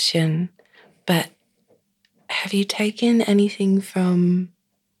question, but have you taken anything from,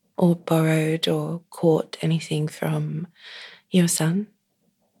 or borrowed or caught anything from your son?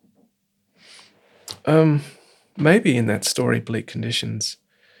 Maybe in that story, Bleak Conditions,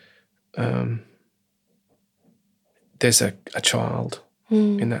 there's a child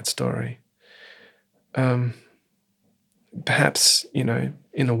in that story. Perhaps,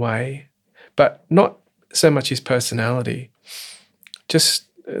 in a way, but not so much his personality, just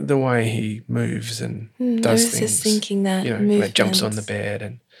the way he moves and does things. I was just thinking that, like jumps on the bed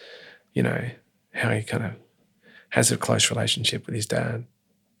and, how he kind of has a close relationship with his dad,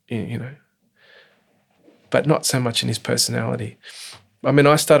 but not so much in his personality. I mean,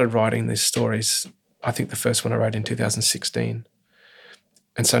 I started writing these stories, I think the first one I wrote in 2016,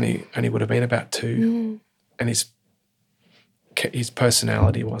 and Sonny only would have been about 2, and his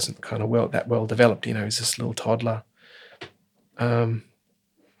personality wasn't kind of that well developed. He was this little toddler.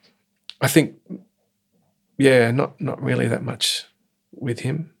 I think, not really that much with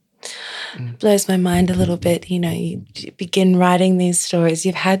him. Blows my mind a little bit. You begin writing these stories.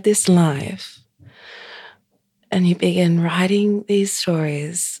 You've had this life, and you begin writing these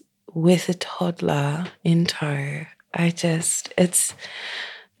stories with a toddler in tow. It's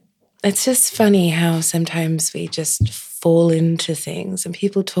just funny how sometimes we just fall into things, and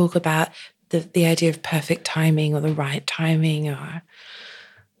people talk about the idea of perfect timing or the right timing, or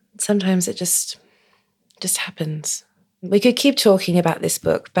sometimes it just happens. We could keep talking about this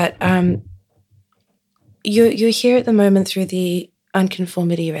book, but you're here at the moment through the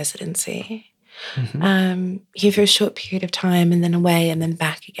Unconformity residency. Here for a short period of time and then away and then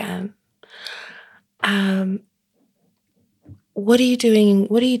back again. What are you doing?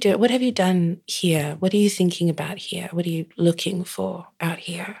 What have you done here? What are you thinking about here? What are you looking for out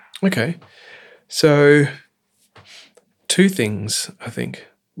here? Okay. So 2 things, I think.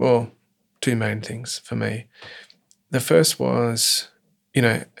 Well, 2 main things for me. The first was,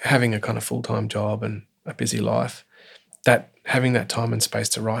 having a kind of full-time job and a busy life, that having that time and space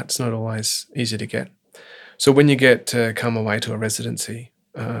to write, it's not always easy to get. So when you get to come away to a residency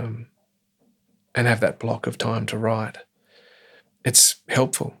and have that block of time to write, it's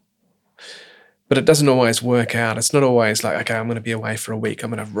helpful. But it doesn't always work out. It's not always like, okay, I'm going to be away for a week.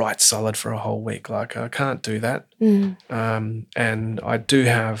 I'm going to write solid for a whole week. Like, I can't do that. And I do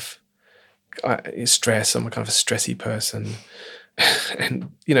have stress. I'm a kind of a stressy person.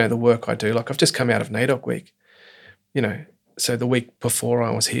 And, the work I do, like I've just come out of NAIDOC week, so the week before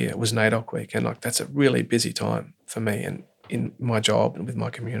I was here, it was NAIDOC week. And like, that's a really busy time for me and in my job and with my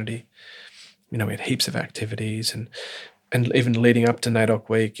community. We had heaps of activities and even leading up to NAIDOC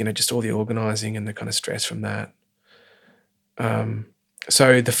week, just all the organising and the kind of stress from that.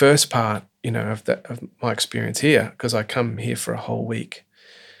 So the first part, of my experience here, because I come here for a whole week,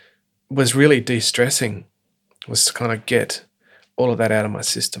 was really de-stressing, was to kind of get all of that out of my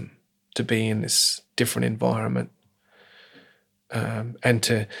system, to be in this different environment. And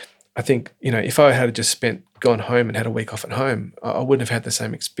to, I think, if I had just gone home and had a week off at home, I wouldn't have had the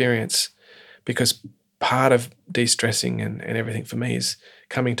same experience, because part of de-stressing and everything for me is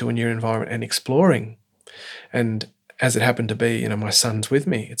coming to a new environment and exploring. And as it happened to be, my son's with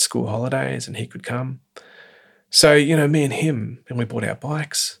me. It's school holidays and he could come. So, me and him, and we bought our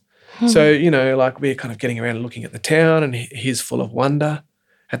bikes. So, like we're kind of getting around and looking at the town, and he's full of wonder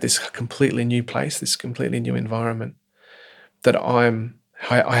at this completely new place, this completely new environment that I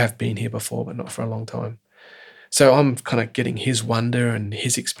have been here before, but not for a long time. So I'm kind of getting his wonder and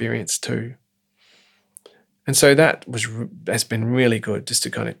his experience too. And so that has been really good, just to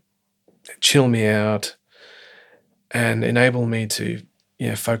kind of chill me out and enable me to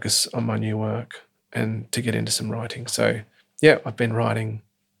focus on my new work and to get into some writing. So yeah, I've been writing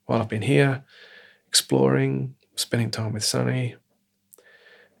while I've been here, exploring, spending time with Sunny,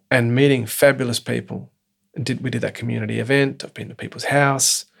 and meeting fabulous people. We did that community event. I've been to people's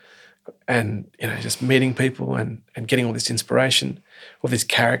house, and just meeting people and getting all this inspiration, all these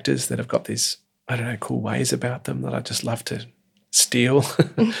characters that have got these, I don't know, cool ways about them that I just love to steal,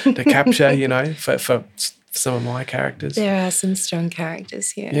 to capture, for some of my characters. There are some strong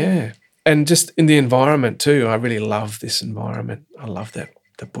characters here. Yeah. And just in the environment too, I really love this environment. I love the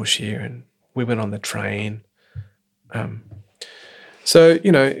bush here, and we went on the train. So,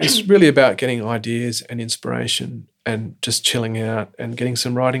 it's really about getting ideas and inspiration and just chilling out and getting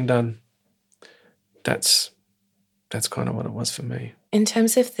some writing done. That's kind of what it was for me. In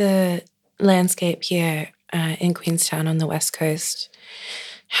terms of the landscape here in Queenstown on the West Coast,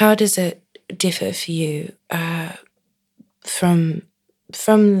 how does it differ for you from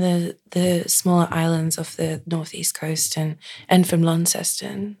the smaller islands off the northeast coast and from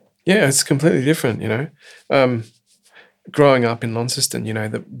Launceston? Yeah, it's completely different, growing up in Launceston,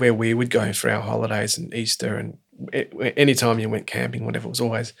 where we would go for our holidays and Easter and any time you went camping, whatever, it was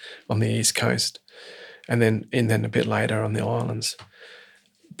always on the East Coast, and then a bit later on the islands.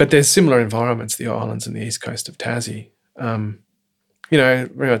 But there's similar environments, the islands and the East Coast of Tassie. Very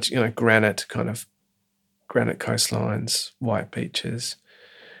much, granite coastlines, white beaches,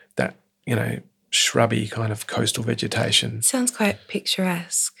 that, shrubby kind of coastal vegetation. Sounds quite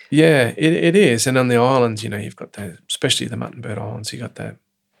picturesque. Yeah, it is. And on the islands, you've got especially the Muttonbird Islands, you've got the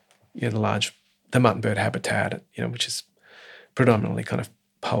Muttonbird habitat, which is predominantly kind of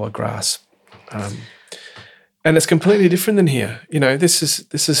poa grass. And it's completely different than here. This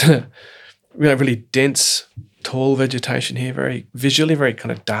is a really dense, tall vegetation here, very visually, very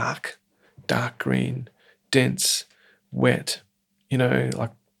kind of dark green, dense, wet.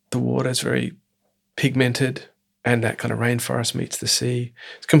 Like the water's very pigmented, and that kind of rainforest meets the sea.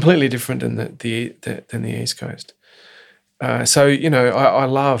 It's completely different than the East Coast. So I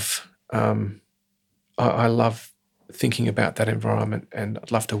love thinking about that environment, and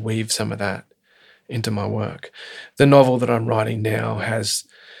I'd love to weave some of that into my work. The novel that I'm writing now has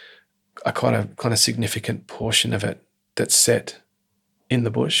a kind of significant portion of it that's set in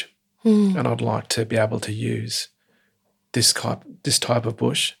the bush, and I'd like to be able to use this type of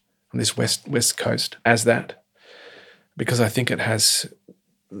bush on this west coast as that, because I think it has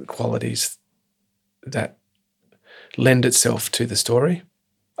qualities that lend itself to the story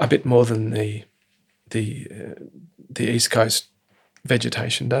a bit more than the East Coast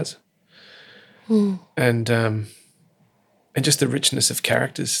vegetation does, and just the richness of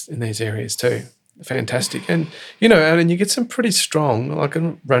characters in these areas too. Fantastic. And you get some pretty strong, like I'm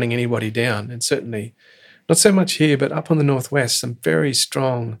not running anybody down, and certainly not so much here, but up on the northwest, some very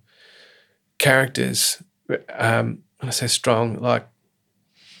strong characters. When I say strong, like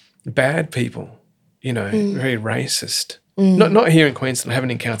bad people, very racist. Not here in Queensland, I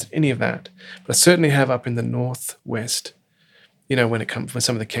haven't encountered any of that, but I certainly have up in the northwest, when it comes with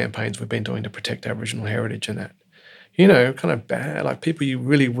some of the campaigns we've been doing to protect Aboriginal heritage and that. Kind of bad, like people you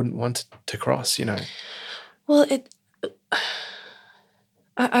really wouldn't want to cross, Well,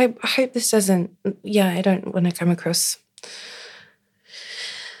 I hope this doesn't, I don't want to come across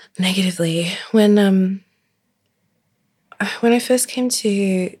negatively. When I first came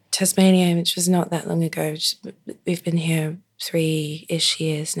to Tasmania, which was not that long ago, we've been here 3-ish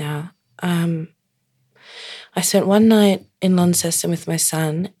years now, I spent one night in Launceston with my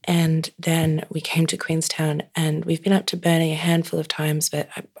son, and then we came to Queenstown, and we've been up to Burnie a handful of times, but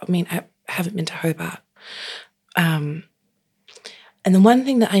I haven't been to Hobart. And the one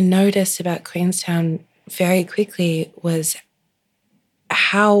thing that I noticed about Queenstown very quickly was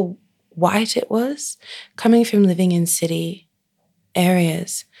how white it was. Coming from living in city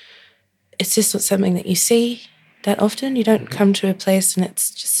areas, it's just not something that you see that often. You don't come to a place and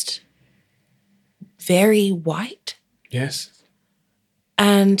it's just very white. Yes.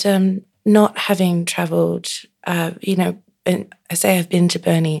 And not having travelled, and I say I've been to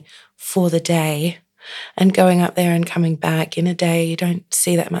Burnie for the day, and going up there and coming back in a day, you don't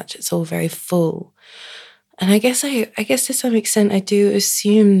see that much. It's all very full. And I guess to some extent I do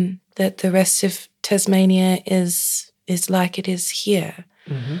assume that the rest of Tasmania is like it is here.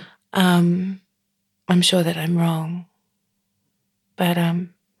 Mm-hmm. I'm sure that I'm wrong. But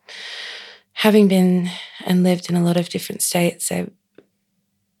having been and lived in a lot of different states, it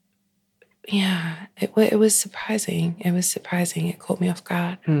was surprising. It was surprising. It caught me off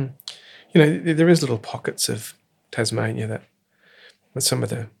guard. there is little pockets of Tasmania that some of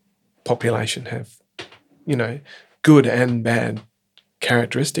the population have, good and bad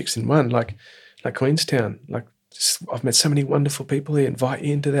characteristics in one, like Queenstown. Like, I've met so many wonderful people who invite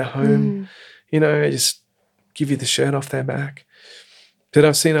you into their home, just give you the shirt off their back. But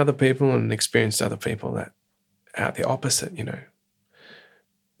I've seen other people and experienced other people that are the opposite,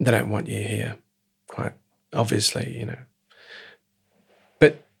 they don't want you here, quite obviously,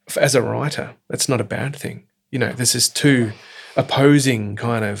 But as a writer, that's not a bad thing. This is two opposing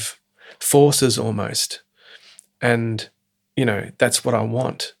kind of forces almost. And, that's what I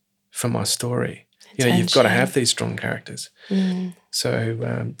want for my story. You've got to have these strong characters.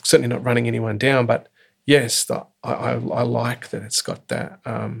 So certainly not running anyone down, but yes, I like that it's got that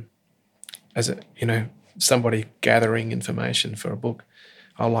as somebody gathering information for a book.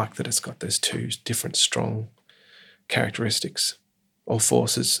 I like that it's got those two different strong characteristics or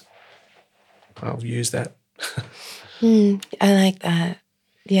forces. I'll use that. I like that.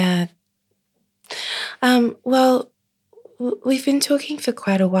 Yeah. Well, we've been talking for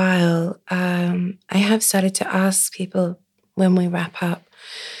quite a while. I have started to ask people when we wrap up,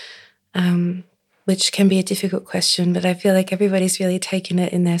 which can be a difficult question, but I feel like everybody's really taken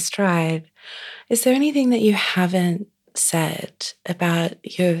it in their stride. Is there anything that you haven't said about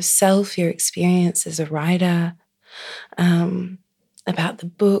yourself, your experience as a writer, about the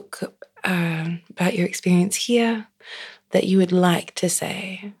book, about your experience here that you would like to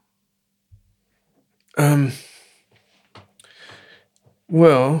say?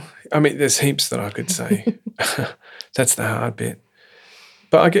 Well, there's heaps that I could say. That's the hard bit.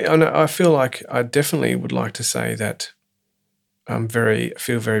 But I feel like I definitely would like to say that I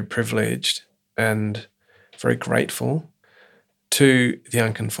feel very privileged and very grateful to the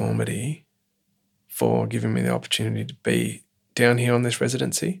Unconformity for giving me the opportunity to be down here on this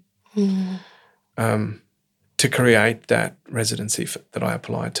residency, to create that residency that I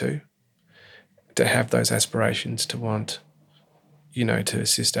applied to have those aspirations, to want, to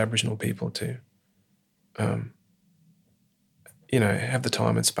assist Aboriginal people to, have the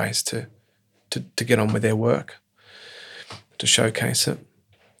time and space to get on with their work, to showcase it.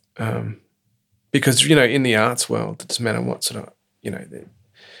 Because, in the arts world, it doesn't matter what sort of, you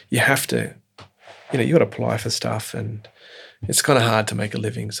have to, you got to apply for stuff, and it's kind of hard to make a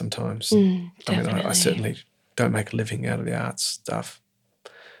living sometimes. I certainly don't make a living out of the arts stuff.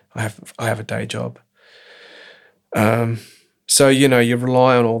 I have a day job. So, you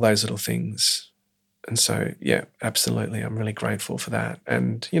rely on all those little things. And so, yeah, absolutely, I'm really grateful for that.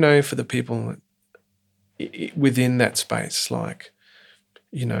 And, for the people within that space, like,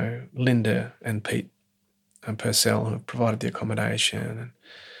 Linda and Pete and Purcell, who have provided the accommodation,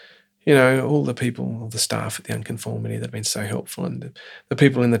 and, all the people, all the staff at the Unconformity that have been so helpful, and the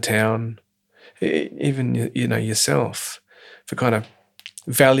people in the town, even, yourself, for kind of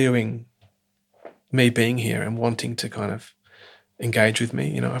valuing me being here and wanting to kind of engage with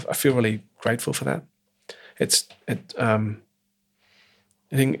me. I feel really grateful for that. It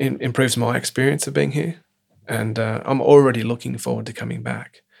improves my experience of being here, and I'm already looking forward to coming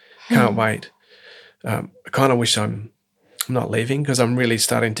back. Can't wait. I kind of wish I'm not leaving, because I'm really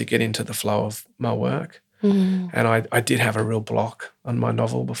starting to get into the flow of my work. And I did have a real block on my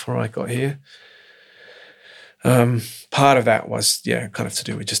novel before I got here. Part of that was, kind of to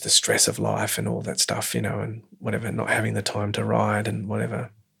do with just the stress of life and all that stuff, and whatever, not having the time to write and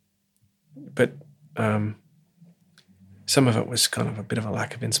whatever. But some of it was kind of a bit of a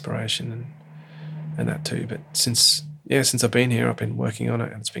lack of inspiration and that too. But since I've been here, I've been working on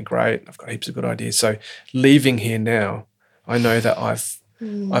it, and it's been great. I've got heaps of good ideas. So leaving here now, I know that I've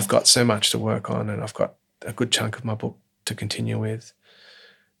got so much to work on, and I've got a good chunk of my book to continue with,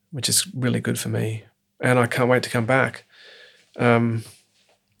 which is really good for me. And I can't wait to come back. I'm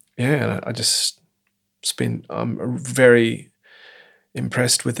very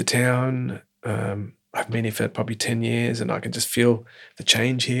impressed with the town. I've been here for probably 10 years, and I can just feel the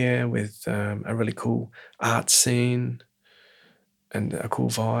change here with a really cool art scene and a cool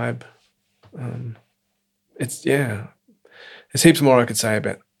vibe. There's heaps more I could say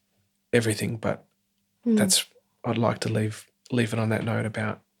about everything, but I'd like to leave it on that note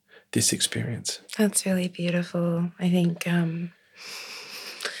about this experience. That's really beautiful. I think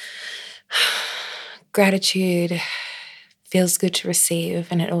gratitude feels good to receive,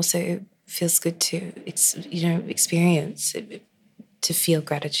 and it also feels good to experience. To feel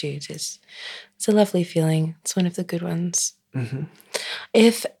gratitude it's a lovely feeling. It's one of the good ones. Mm-hmm.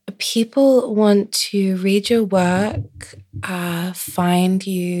 If people want to read your work, find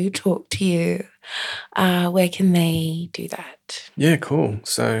you, talk to you, where can they do that? Yeah, cool.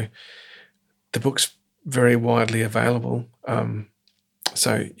 So the book's very widely available.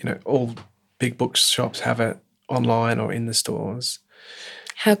 So, all big bookshops have it online or in the stores.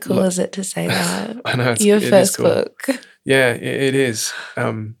 How cool is it to say that? I know. Your first cool. book. Yeah, it is.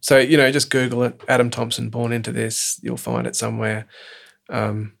 So, just Google it, Adam Thompson, Born Into This. You'll find it somewhere.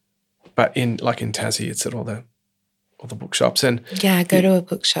 But in Tassie, it's at all the bookshops. And yeah, go to a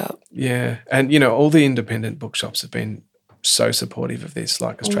bookshop. Yeah. And, all the independent bookshops have been so supportive of this,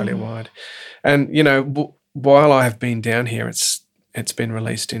 like Australia-wide. And, while I have been down here, it's been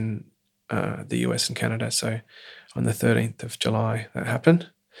released in the US and Canada. So on the 13th of July, that happened.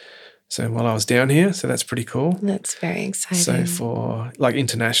 So while I was down here, so that's pretty cool. That's very exciting. So for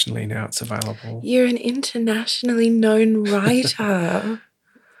internationally now it's available. You're an internationally known writer.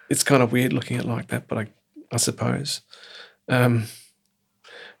 It's kind of weird looking at it like that, but I suppose.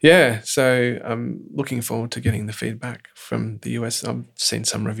 Yeah, so I'm looking forward to getting the feedback from the US. I've seen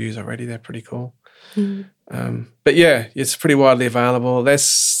some reviews already. They're pretty cool. But yeah, it's pretty widely available.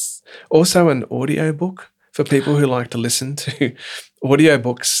 There's also an audio book for people who like to listen to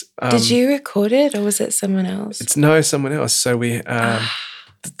audiobooks. Did you record it or was it someone else? It's someone else. So we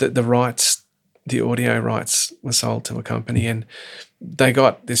the rights, the audio rights were sold to a company, and they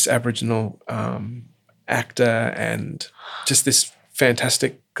got this Aboriginal actor and just this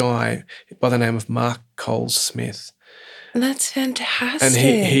fantastic guy by the name of Mark Coles-Smith. That's fantastic. And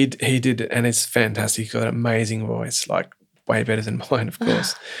he did it, and it's fantastic. He's got an amazing voice, like way better than mine, of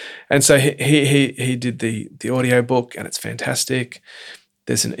course. And so he did the audio book, and it's fantastic.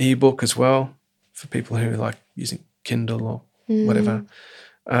 There's an ebook as well for people who like using Kindle or whatever.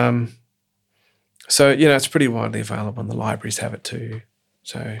 So it's pretty widely available, and the libraries have it too.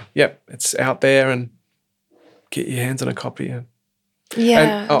 So it's out there, and get your hands on a copy.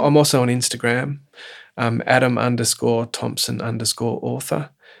 Yeah. And I'm also on Instagram, Adam_Thompson_author,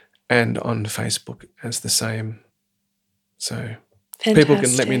 and on Facebook as the same. So people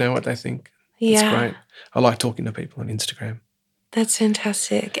can let me know what they think. Yeah. It's great. I like talking to people on Instagram. That's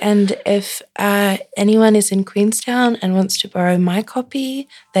fantastic. And if anyone is in Queenstown and wants to borrow my copy,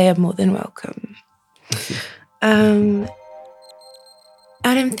 they are more than welcome.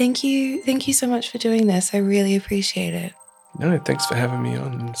 Adam, thank you so much for doing this. I really appreciate it. No, thanks for having me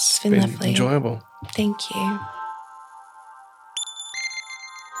on. It's been lovely. Enjoyable. Thank you.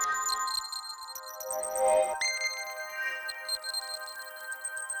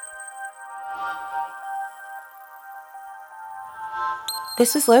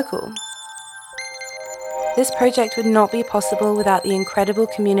 This was Local. This project would not be possible without the incredible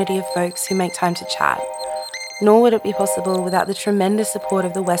community of folks who make time to chat, nor would it be possible without the tremendous support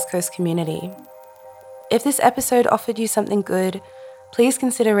of the West Coast community. If this episode offered you something good, please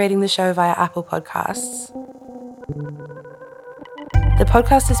consider rating the show via Apple Podcasts. The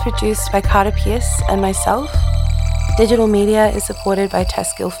podcast is produced by Carter Pierce and myself. Digital media is supported by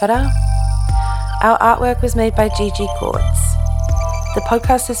Tess Gilfetter. Our artwork was made by Gigi Courts. The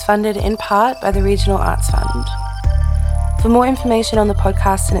podcast is funded in part by the Regional Arts Fund. For more information on the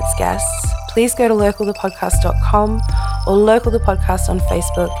podcast and its guests, please go to localthepodcast.com or Local the Podcast on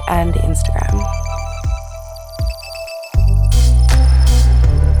Facebook and Instagram.